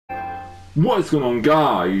What is going on,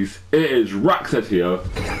 guys? It is Raxhead here,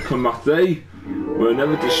 coming back today with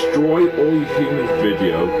another Destroy All Humans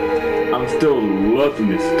video. I'm still loving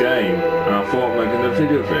this game, and I thought I'd make another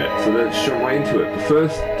video of it, so let's jump right into it. But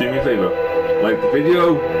first, do me a favour, like the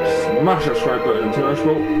video, smash that subscribe button and turn that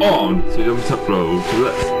bell on so you don't miss upload. So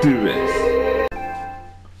let's do this.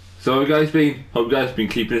 So how you guys been? Hope you guys been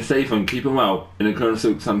keeping it safe and keeping well in the current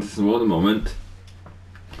circumstances at the moment.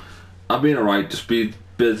 I've been alright, just been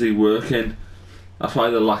busy working. That's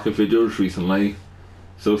why the lack of videos recently,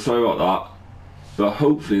 so sorry about that, but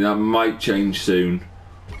hopefully that might change soon,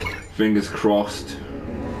 fingers crossed.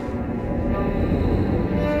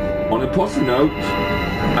 On a positive note,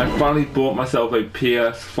 I finally bought myself a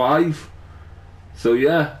PS5, so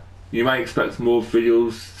yeah, you might expect more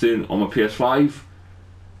videos soon on my PS5.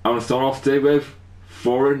 I'm going to start off today with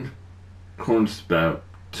foreign currency belt.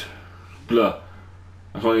 Blah.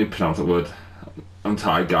 I can't even pronounce that word. I'm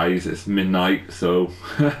tired, guys. It's midnight, so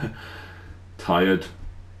tired.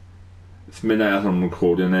 It's midnight as I'm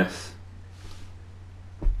recording this.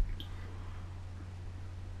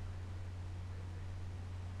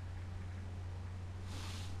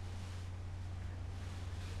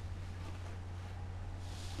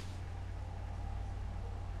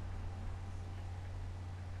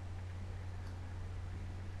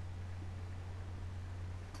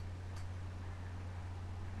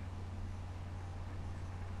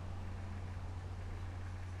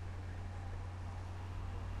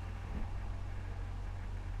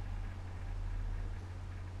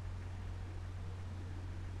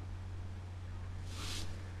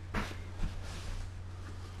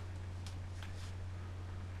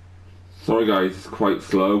 Sorry guys, it's quite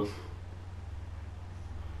slow.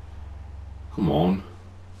 Come on.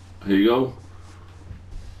 Here you go.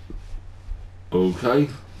 Okay.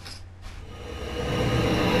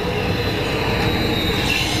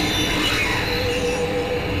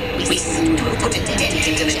 We seem to have put a dent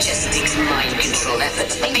into Majestic's mind control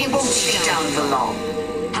efforts. They won't stay down for long.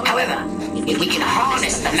 However, if we can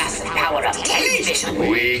harness the massive power of television,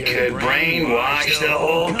 we could brainwash the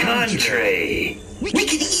whole country. We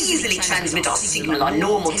can easily transmit our signal on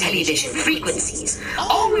normal television frequencies.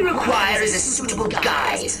 All we require is a suitable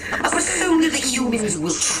guise, a persona the humans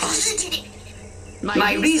will trust.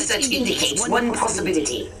 My research indicates one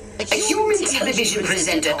possibility. A human television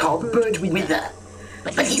presenter called Bert Wither.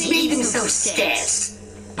 But he's made himself scarce.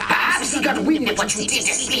 Perhaps he got wind of what you did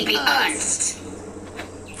to Sleepy Ernst.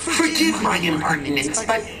 Forgive my impertinence,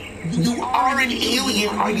 but you are an alien,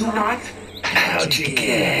 are you not? How'd you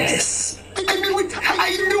guess? I knew it!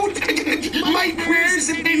 My prayers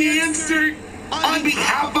have been answered! On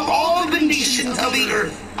behalf of all the nations of the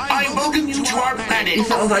Earth, I welcome you to our planet. He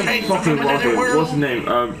sounds like fucking Rocket. What's his name?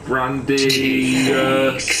 Brandy...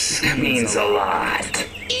 Jeez, means a lot.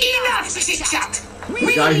 Enough chit-chat!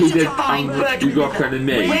 The guy who did You Got a Friend in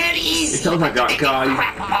Me. Where It is sounds like that guy.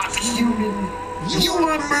 Crackpot human. You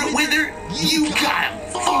want Bert Wither? You gotta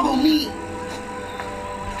follow me.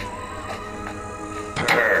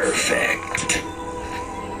 Perfect.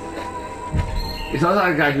 It sounds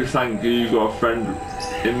like a guy who sang You Got a Friend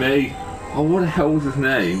in Me. Oh, what the hell was his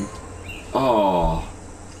name? Oh.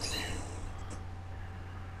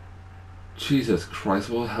 Jesus Christ,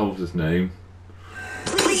 what the hell was his name?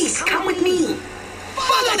 Please, come with me.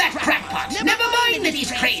 Follow that crackpot. Never mind that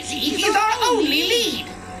he's crazy. He's our only lead.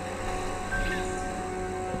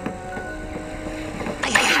 I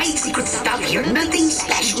hide secret stuff here. Nothing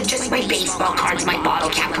special. Just my baseball cards, my bottle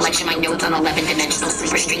cap collection, my notes on 11-dimensional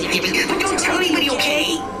superstring theory. But don't tell anybody,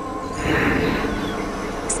 okay?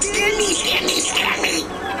 Scare me, scare me, scare me.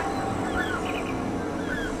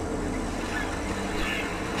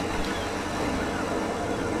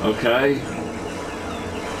 Okay.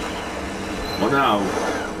 What now?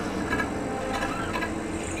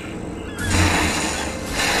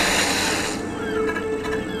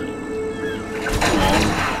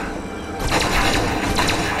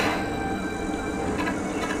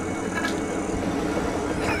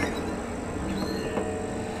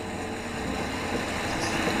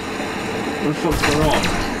 What the fuck's going on?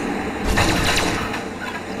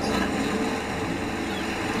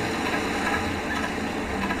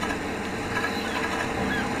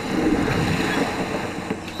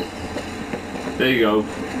 There you go.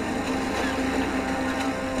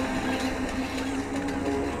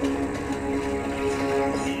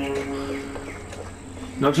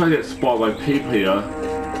 Not trying to get spotted by people here.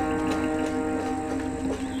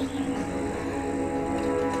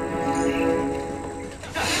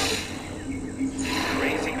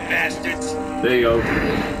 Crazy bastards. There you go.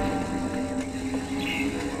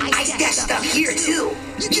 I stashed stuff here too.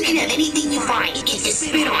 You can have anything you find if you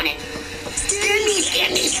spit on it.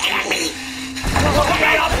 Scan me.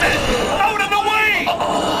 Okay, up then! Out of the way!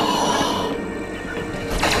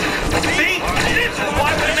 See? This is why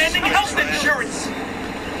we're demanding health insurance!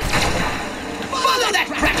 Follow that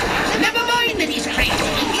crap. Never mind that he's crazy.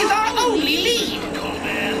 He's our only lead.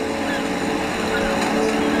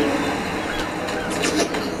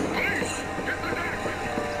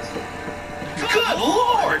 Good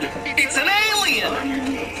lord! It's an alien!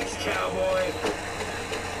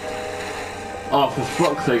 Oh, for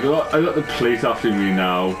fuck's sake, I got the police after me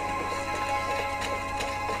now.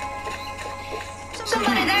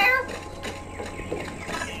 Somebody there?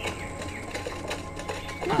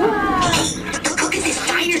 Look at this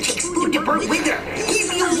diner takes food to Bert Wither. He's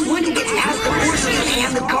the only one who gets past the horses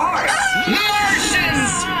and the guards.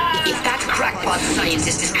 Martians! If that crackpot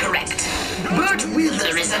scientist is correct, Bert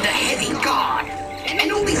Wither is under heavy guard, and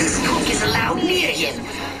only this cook is allowed near him.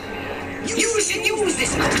 You should use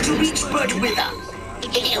this cook to reach Bert Wither.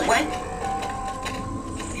 What?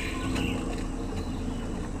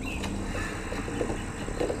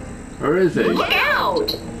 Where is he? Look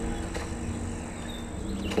out!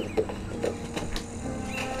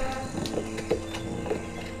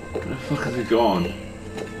 Where the fuck has he gone?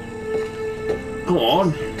 Come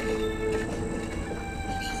on!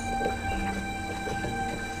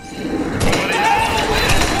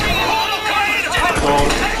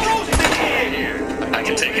 I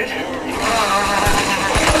can take it.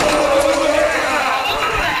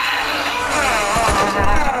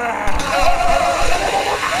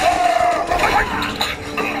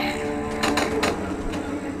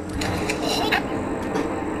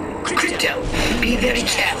 Crypto, be very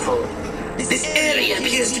careful. This area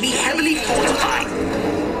appears to be heavily fortified.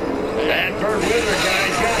 That Bert Wither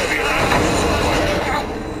guy's gotta be around.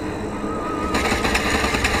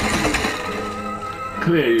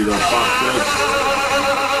 Come here, you little bastard.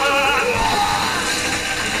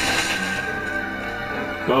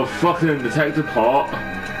 Go fucking detective pot.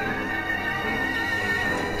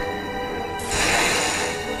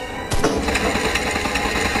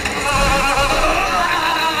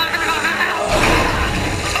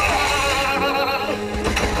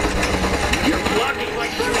 You're blocking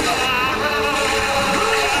like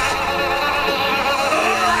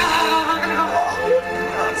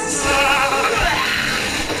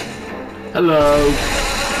Hello.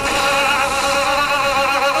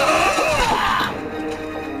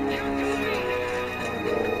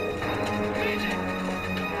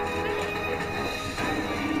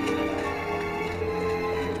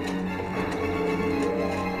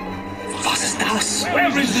 Where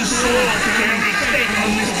is the sword candy thing on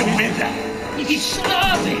Mr. Wither? He's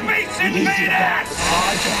starving! Space invaders!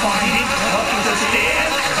 Hard to find him up the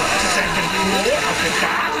stairs, second floor of the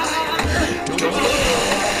docks.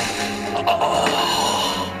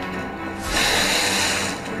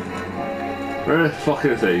 Where the fuck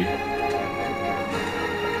is he?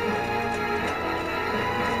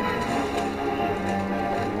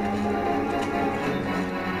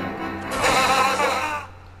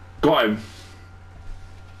 Got him.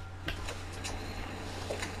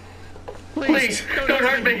 Please, don't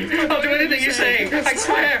hurt me. I'll do anything you say. I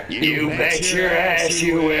swear. You bet your ass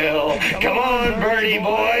you will. Come on, Birdie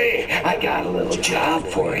boy. I got a little job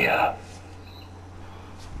for you.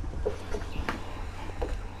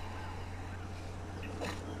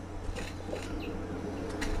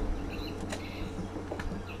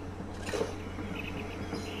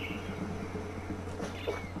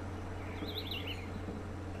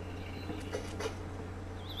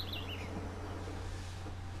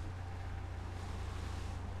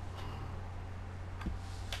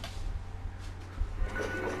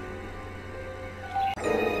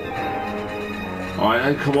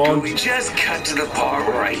 Alright, come Can on. we just cut to the part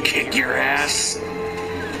where I kick your ass?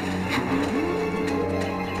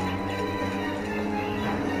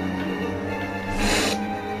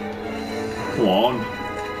 Come on.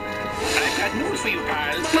 I've got news for you,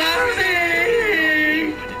 pal.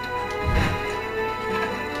 Marty!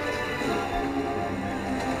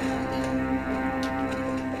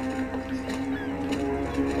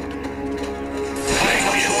 I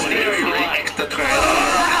really like the trailer.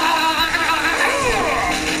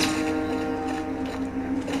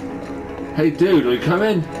 Hey dude, are you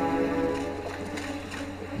coming?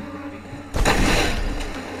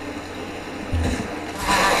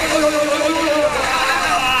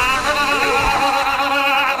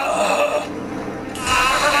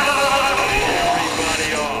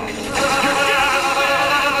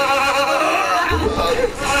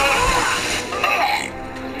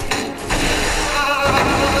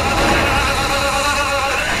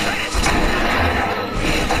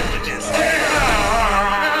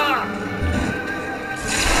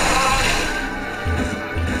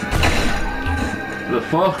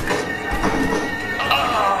 fuck?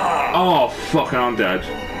 Oh, fuck, I'm dead.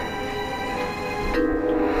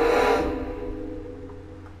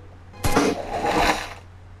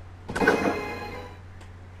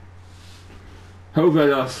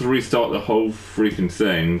 Hopefully I have to restart the whole freaking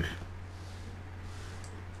thing.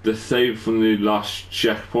 The save from the last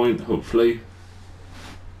checkpoint, hopefully.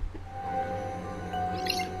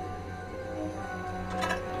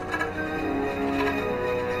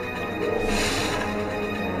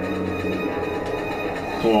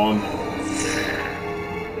 Come on.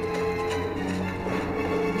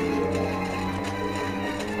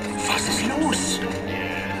 Was ist los?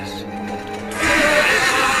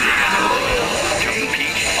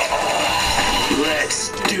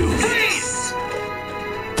 Let's do this.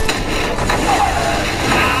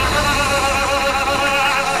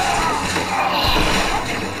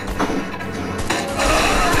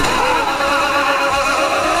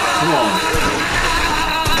 Come on.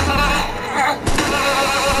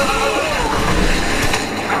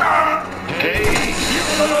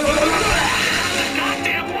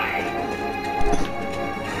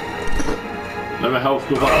 Let my health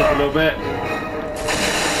go back up a little bit.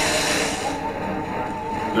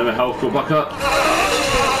 Let my health go back up.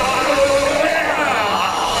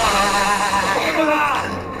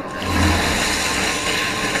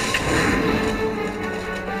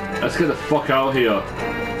 Let's get the fuck out of here.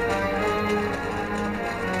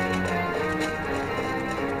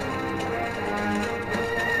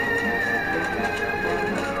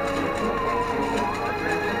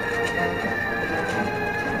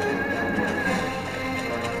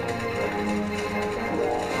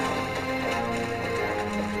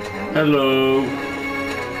 Hello.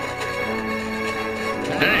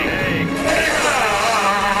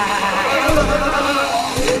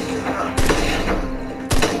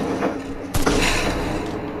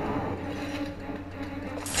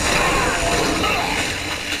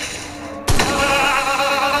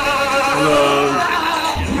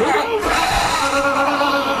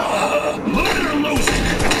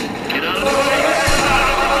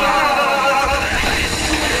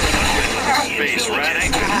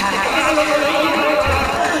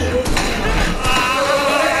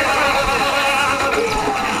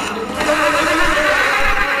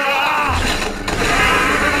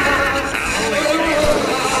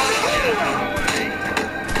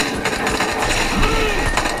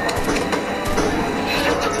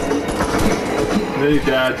 Nearly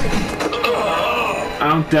dead.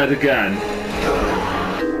 I'm dead again.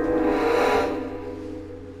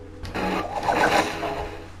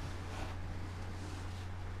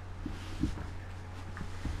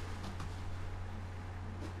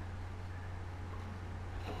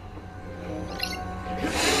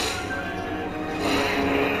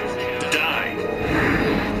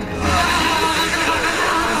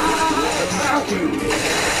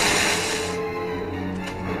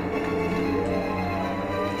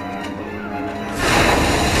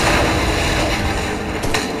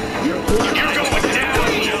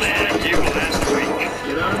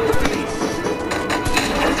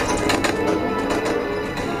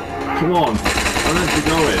 Come on, I'm meant to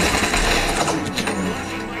go in.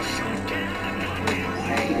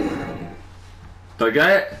 Did I get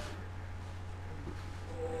it?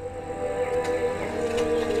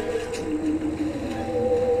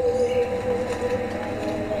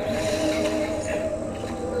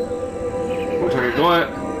 Looks like I got it.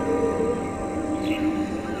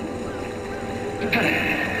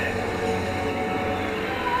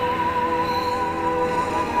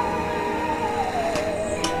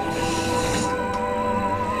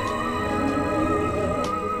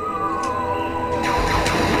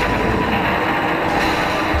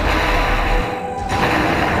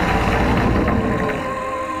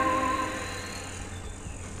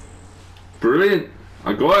 Brilliant,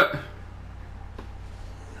 I got it.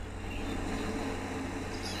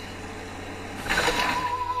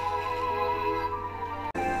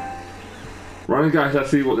 Right guys, let's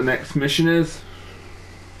see what the next mission is.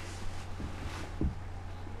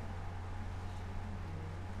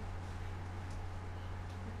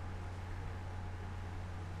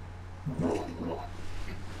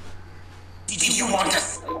 Did you want a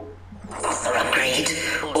saucer upgrade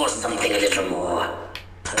or something a little more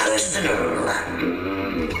personal?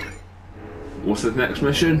 What's the next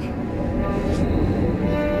mission?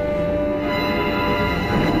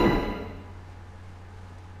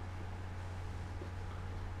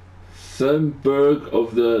 Sandberg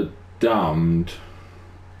of the Damned.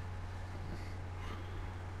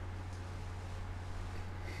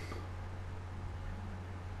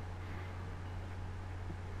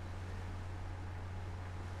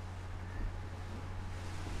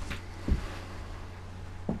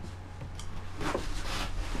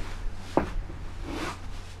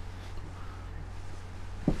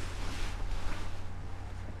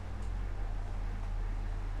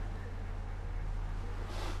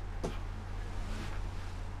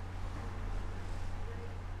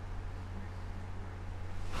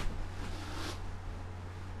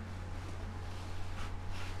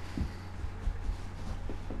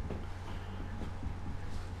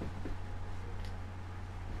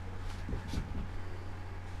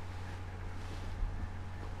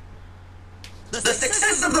 The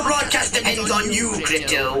success of the broadcast depends on you,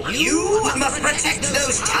 Crypto. You must protect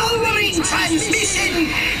those towering transmission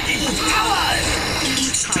towers.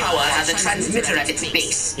 Each tower has a transmitter at its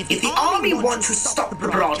base. If the army wants to stop the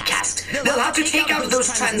broadcast, they'll have to take out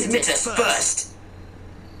those transmitters first.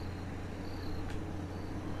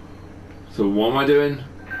 So what am I doing?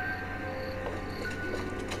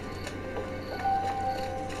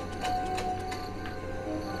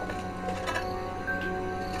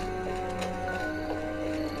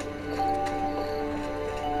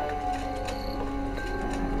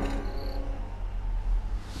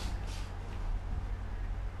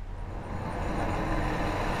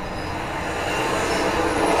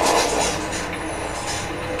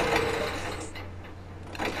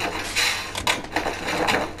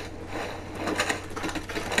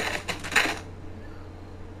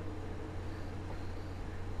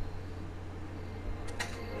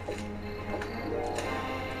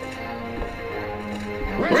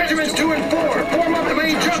 Regiments 2 and 4, form up the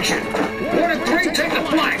main junction. 1 and 3, take the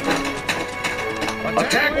flank.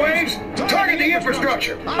 Attack waves, target the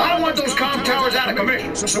infrastructure. I don't want those comm towers out of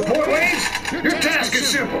commission. Support waves, your task is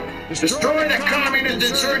simple. Destroy the communist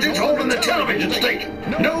insurgents holding the television station.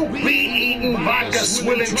 No bean-eating,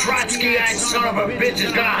 vodka-swilling, Trotsky-eyed son of a bitch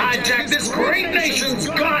is gonna hijack this great nation's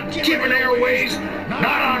God-given airways.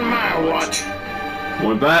 Not on my watch.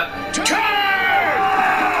 One bet. Charge!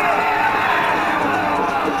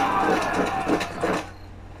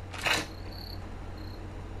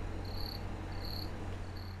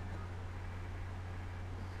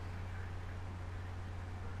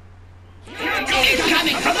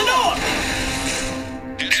 Incoming from the north!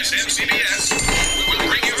 SMCBS will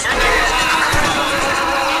bring you further news.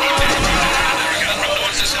 America from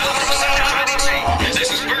north to south from sea to shining sea.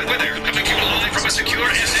 This is Bert Wither coming to you live from a secure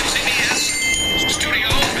SMCBS studio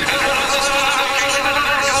at a location in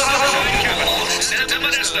America's sunshine capital, Santa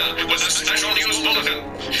Monica, with a special news bulletin.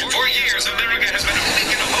 For years, America has been a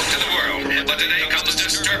beacon of hope to the world, but today comes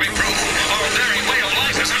disturbing proof. Our very way of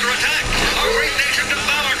life is under attack. Our great nation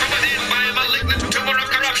devoured from within by a malignant tumor of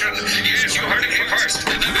corruption. Yes, you heard it here first.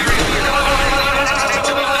 The very heart of the United States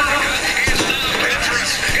of America is now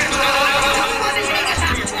cancerous.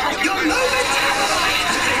 Your moment!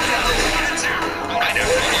 I know.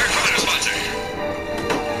 Word from the sponsor.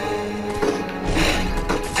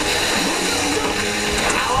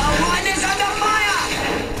 Tower 1 is under fire!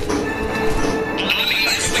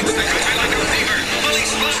 Unease sweeps the country like a fever.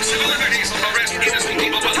 Police flout civil liberties. Arrest innocent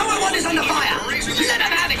people. Tower 1 is under fire! Let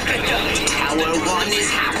them have it, Crypto! Tower 1 is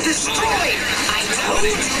half destroyed! I told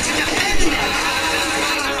you to defend them!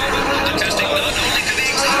 Testing not only to the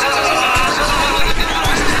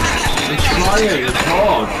It's trying, it's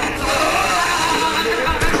hard.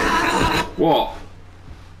 What?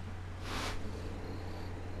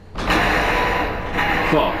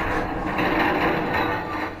 Fuck.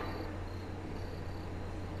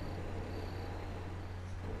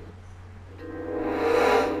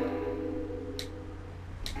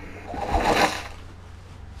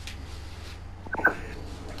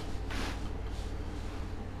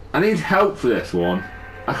 I need help for this one.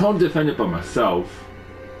 I can't defend it by myself.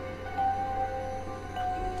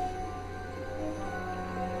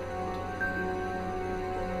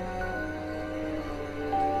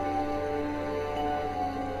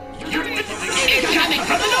 Incoming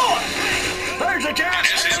from the north! There's a chance.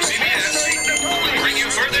 SMCBS will bring you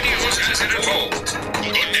further news as it unfolds.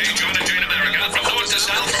 Good day, John and Jane America, from north to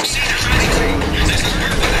south, from sea to shining sea. This is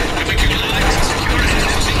Bert Wither, coming to you live from a secure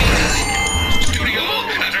SMCBS studio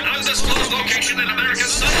at an undisclosed location in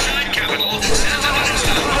America's sunshine capital, Santa Monica,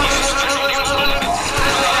 with a special news bulletin.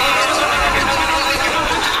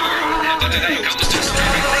 But today comes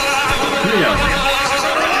disturbing proof.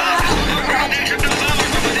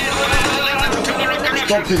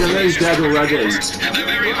 Stop to get those dead already. The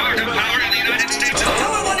very heart of power in the United States.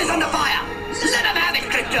 Tower 1 is under fire! Let them have it,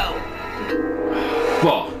 Crypto!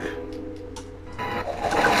 Fuck.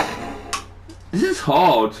 This is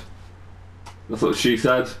hard. That's what she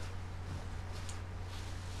said.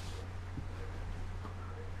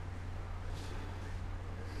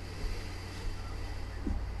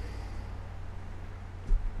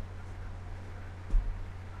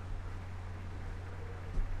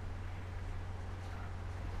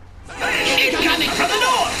 Incoming from the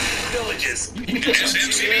north!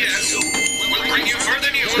 SMCBS will bring you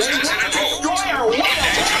further news as it unfolds.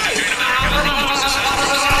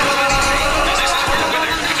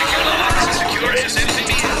 Secure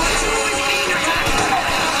SMCBS.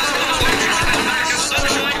 America's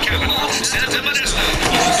sunshine capital, Santa Monica.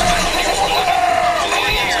 For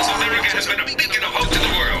years, America has been a beacon of hope to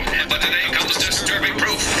the world, but today comes disturbing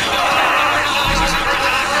proof.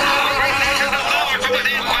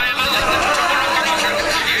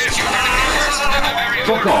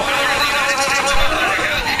 Fuck off.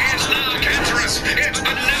 It's now cancerous. It's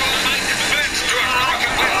benevolent effects to a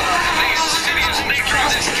rocket with the insidious nature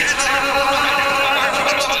of this cancer.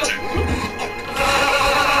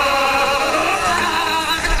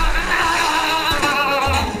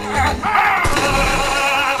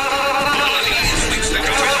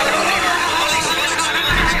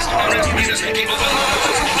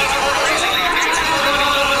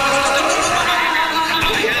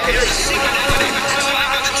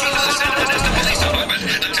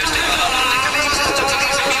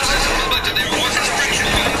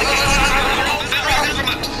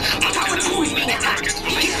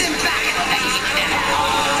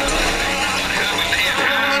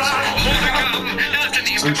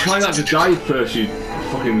 I'm trying not to die first, you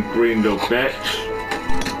fucking green dog bitch.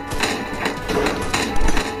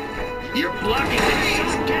 You're blocking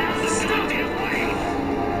the gas. Stop it.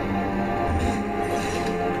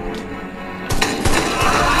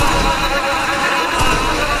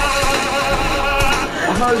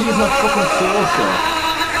 I thought I was using a fucking saucer.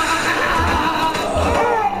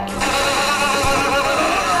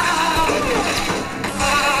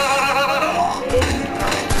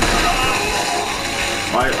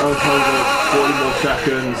 Right, over 40 more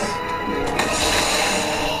seconds.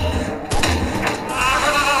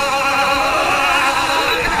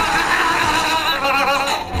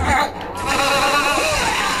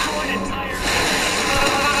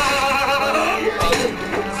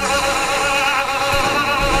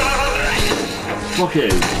 Fuck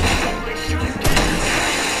it.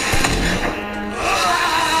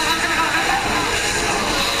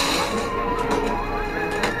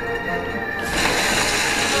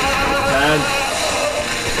 10.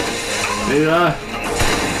 Neither.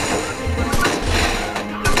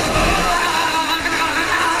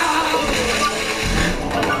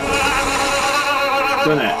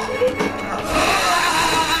 Done it.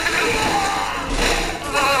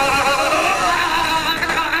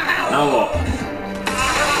 Now what?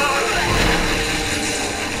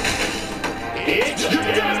 It's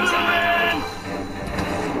gentlemen!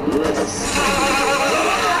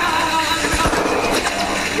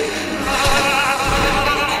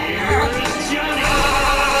 Here's Johnny!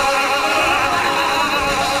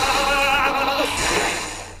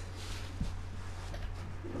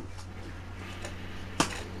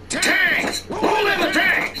 Tanks! Hold in the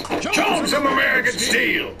tanks! Show them some American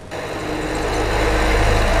steel!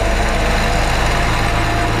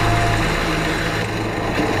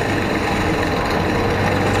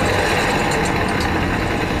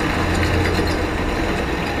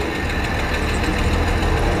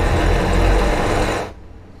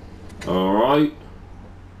 Alright.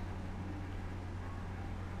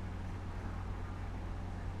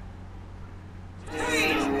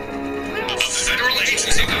 Federal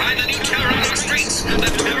agency behind the new terror on our streets. The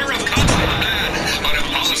terror of cops are bad, but if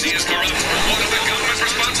policy is corrupt, what are the government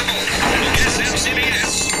responsible?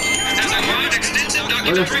 SMCBS has acquired extensive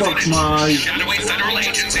documentary footage shadowing federal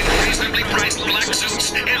agents in reasonably priced black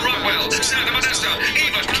suits in Rockwell, Santa Modesto,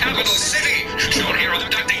 even Capital City. Shown here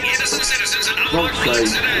abducting innocent citizens and unmarked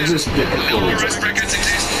police sedans. No arrest records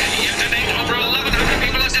exist. Yet to date, over 1,100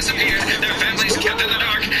 people have disappeared. Their families kept in the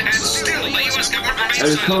dark, and still the U.S. government remains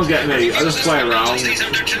Hey, just come and get me. I just play around. These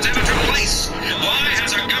abductions ever took place. Why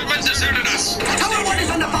has our government deserted us? Tower 1 is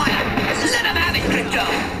under fire. Let him have it, Crypto.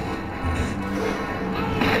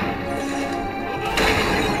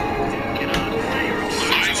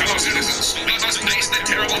 My fellow citizens, let us face the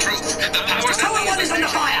terrible truth. The powers that Tower 1 is under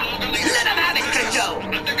fire. Let him have it, Crypto.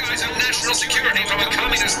 under guise of national security from a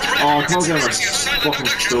communist threat Oh, or come on, get conspiracy of silent fucking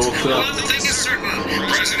abductions. stalker. One thing is certain.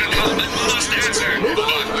 President Holman must answer.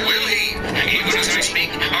 But will he? Even as I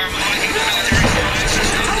speak, our mighty military forces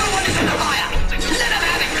Tower 1 is under fire. Let him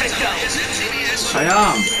have it, Crypto. SMCBS I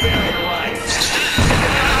am.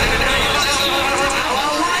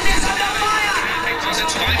 Tower 1 is under fire. because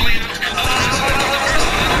it's finally out. The president of the first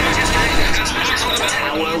time in history has marshaled the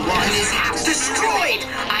Tower 1 is half destroyed.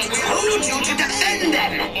 I told you to defend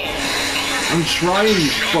them. I'm trying,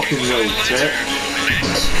 you fucking little bitch.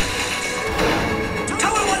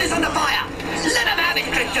 Tower 1 is under fire. Let him have it,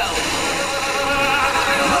 Crypto.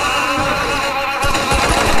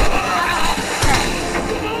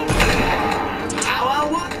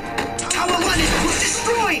 Tower 1 is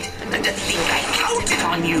destroyed. And to think I counted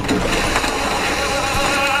on you.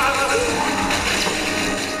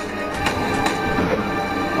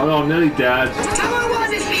 Oh no, I'm nearly dead. Tower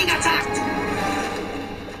 1 is being attacked.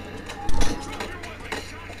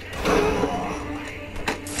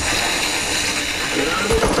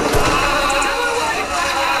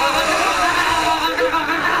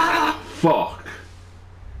 Fuck.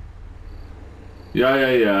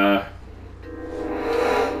 Yeah.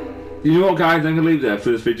 You know what, guys? I'm gonna leave there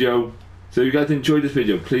for this video. So if you guys enjoyed this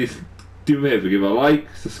video, please do me a favor, give a like,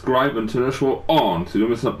 subscribe, and turn the show on so you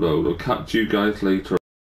don't miss an upload. I'll catch you guys later.